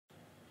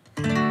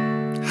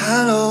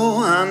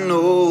Hello, I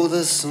know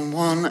there's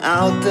someone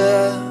out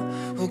there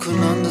who can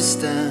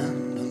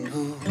understand and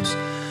who's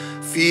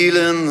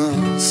feeling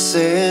the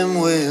same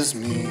way as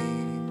me.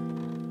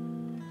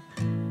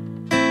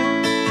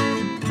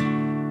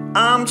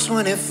 I'm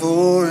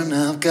 24 and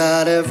I've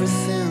got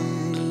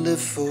everything to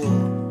live for,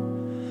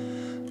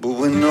 but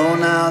we know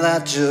now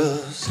that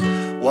just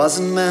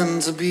wasn't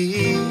meant to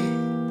be.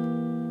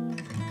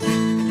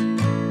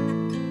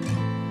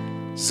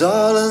 'Cause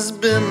all has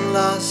been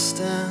lost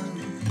and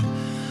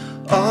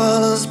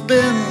all has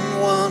been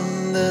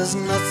won. There's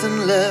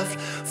nothing left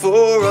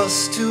for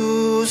us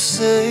to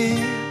say.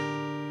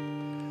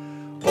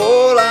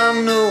 All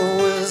I know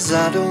is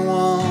I don't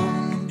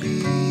want to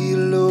be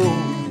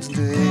alone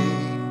today.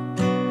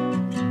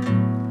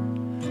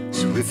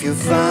 So if you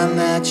find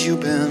that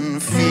you've been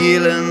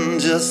feeling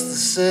just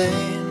the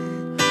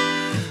same,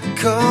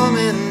 call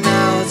me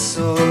now, it's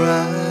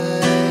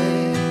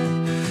alright.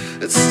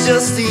 It's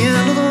just the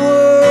end of the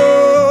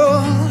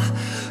world.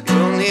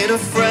 You'll need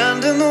a friend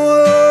in the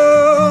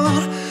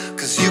world,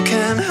 'cause you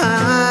can't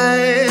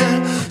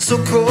hide. So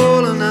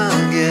call and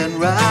I'll get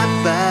right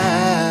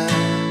back.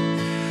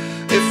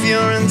 If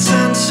your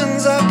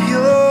intentions are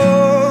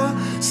pure,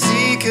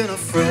 seeking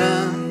a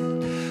friend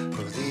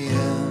for the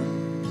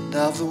end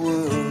of the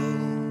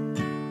world.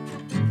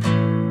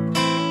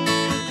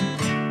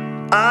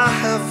 I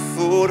have a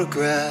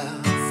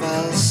photograph,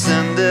 I'll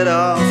send it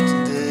off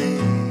today,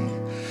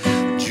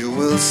 and you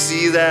will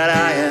see that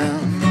I am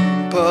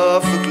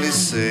perfectly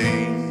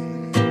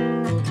sane.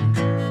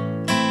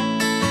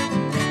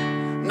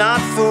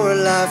 Not for a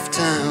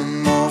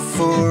lifetime or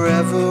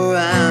forever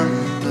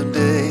and a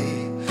day,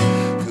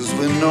 'cause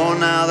we know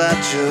now that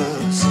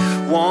just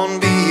won't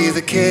be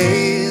the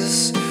case.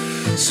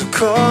 So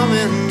call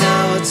me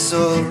now, it's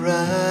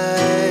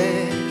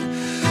alright.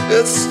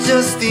 It's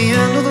just the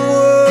end of the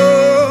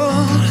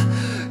world.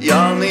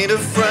 Y'all need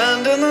a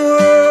friend in the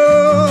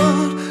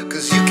world,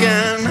 'cause you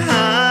can't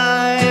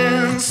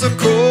hide. So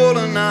call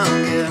and I'll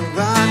get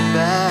right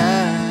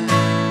back.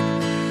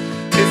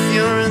 If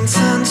your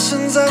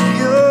intentions are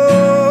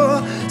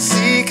pure,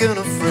 seeking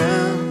a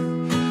friend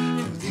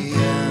for the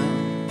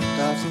end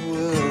of the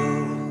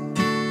world.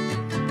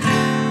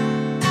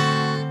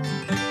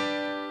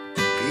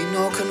 Be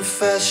no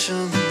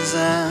confessions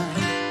and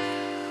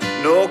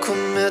no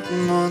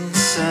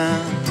commitments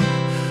and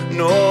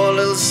no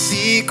little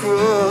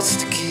secrets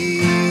to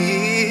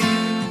keep.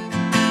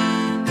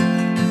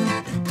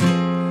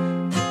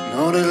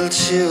 No little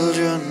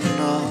children,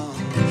 no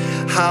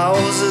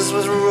houses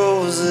with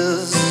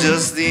roses,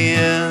 just the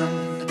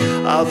end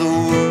of the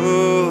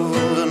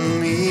world and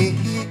me.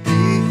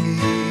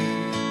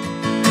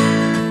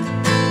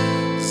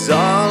 'Cause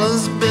all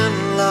has been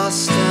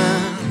lost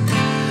and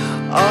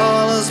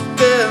all has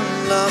been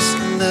lost,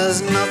 and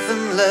there's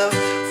nothing left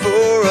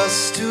for us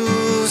to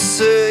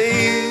say.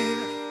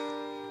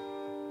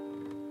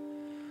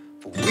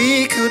 But we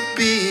could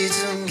be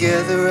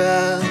together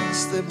as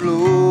they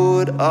blow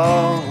it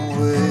all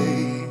away.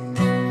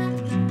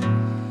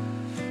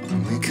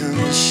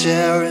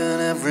 Sharing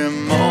every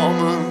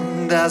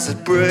moment as it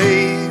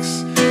breaks.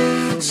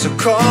 So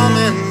call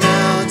me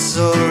now, it's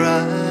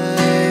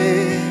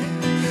alright.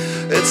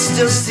 It's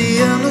just the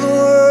end of the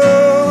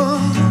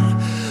world.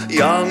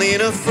 Y'all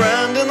need a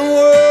friend in the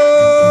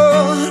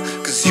world,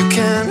 'cause you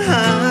can't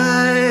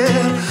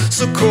hide.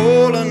 So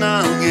call and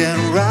I'll get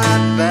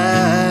right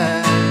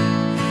back.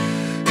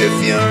 If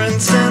your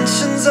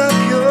intentions are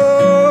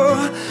pure,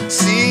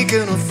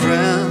 seeking a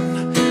friend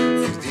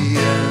for the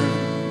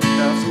end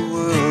of the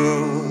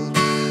world.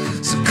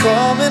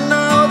 Call me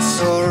now, it's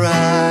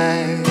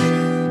alright.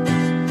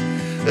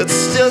 It's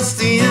just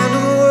the end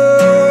of the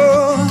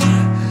world.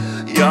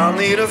 Y'all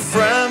need a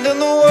friend in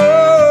the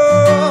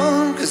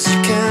world, 'cause you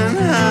can't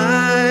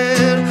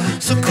hide.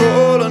 So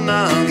call and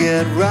I'll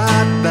get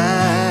right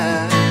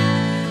back.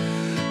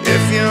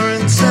 If your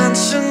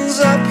intentions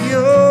are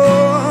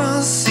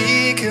pure,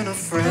 seeking a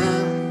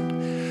friend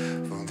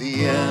for the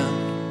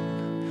end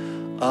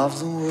of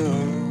the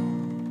world.